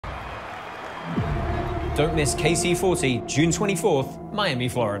Don't miss KC40, June 24th, Miami,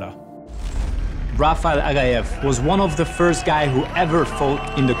 Florida. Rafael Aghayev was one of the first guys who ever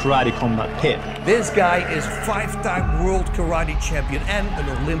fought in the karate combat pit. This guy is 5-time world karate champion and an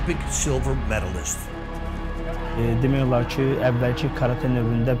Olympic silver medalist. Demək olar ki, əvvəlki karate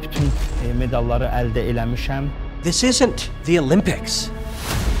növündə bütün medalları əldə eləmişəm. This isn't the Olympics.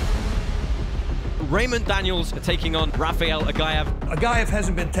 Raymond Daniels taking on Rafael Aghayev. Aghayev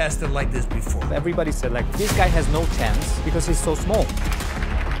hasn't been tested like this before. Everybody said, like, this guy has no chance because he's so small.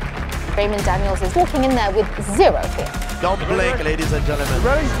 Raymond Daniels is walking in there with zero fear. Don't blink, ladies and gentlemen.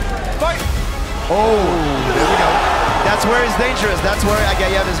 Ready? Fight! Oh, there we go. That's where he's dangerous. That's where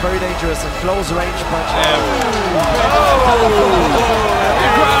Aghayev is very dangerous and close range punching.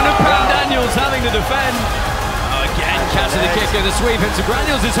 Ground and pound Daniels having to defend. Again, catching the kick and the sweep into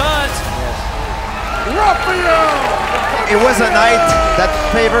Daniels is hurt. It was a night that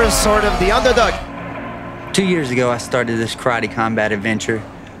favors sort of the underdog. 2 years ago, I started this karate combat adventure.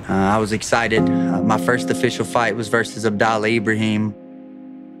 I was excited. My first official fight was versus Abdallah Ibrahim.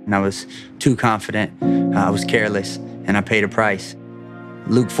 And I was too confident. I was careless, and I paid a price.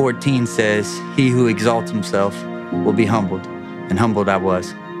 Luke 14 says, "He who exalts himself will be humbled." And humbled I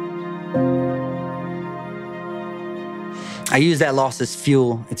was. I used that loss as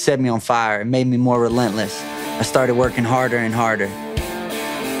fuel. It set me on fire. It made me more relentless. I started working harder and harder.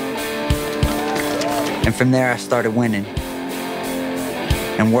 And from there, I started winning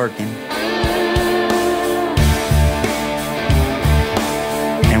and working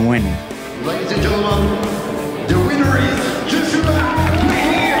and winning. Ladies and gentlemen, the winner is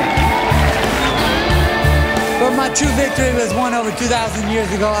But my true victory was won over 2,000 years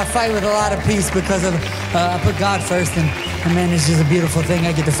ago. I fight with a lot of peace because of I put God first, and man, it's just a beautiful thing.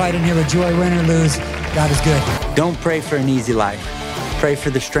 I get to fight in here with joy, win or lose. God is good. Don't pray for an easy life. Pray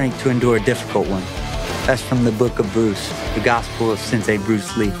for the strength to endure a difficult one. That's from the book of Bruce, the gospel of Sensei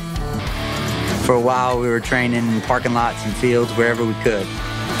Bruce Lee. For a while, we were training in parking lots and fields, wherever we could.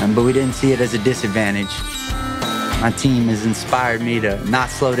 But we didn't see it as a disadvantage. My team has inspired me to not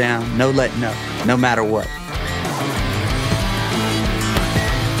slow down, no letting up, no matter what.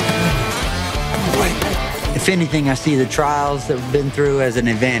 If anything, I see the trials that we've been through as an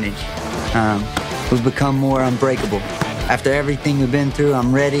advantage. We've become more unbreakable. After everything we've been through,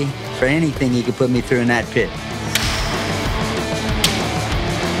 I'm ready for anything he could put me through in that pit.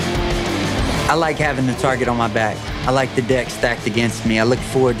 I like having the target on my back. I like the deck stacked against me. I look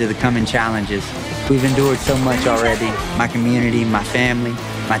forward to the coming challenges. We've endured so much already. My community, my family,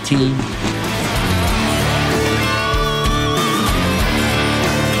 my team.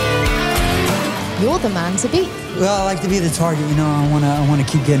 You're the man to beat. Well, I like to be the target. You know, I want to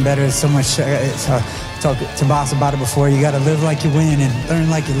keep getting better. It's so much. Talk to Bas about it before. You got to live like you win and learn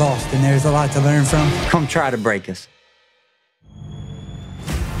like you lost. And there's a lot to learn from. Come try to break us.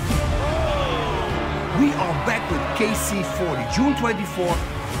 We are back with KC40, June 24th,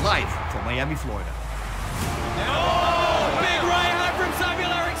 live from Miami, Florida. Big right hand from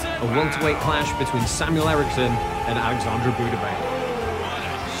Samuel Ericsson. A welterweight clash between Samuel Ericsson and Alexander Bouderbane.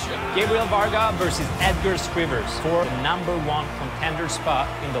 Gabriel Varga versus Edgar Skrivers for the #1 contender spot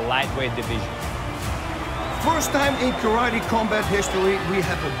in the lightweight division. First time in karate combat history, we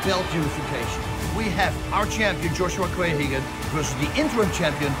have a belt unification. We have our champion, Joshua Quayhagen, versus the interim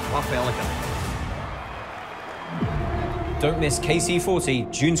champion, Rafael Aghayev. Don't miss KC40,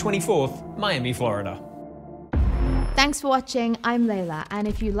 June 24th, Miami, Florida. Thanks for watching. I'm Layla, and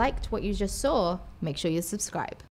if you liked what you just saw, make sure you subscribe.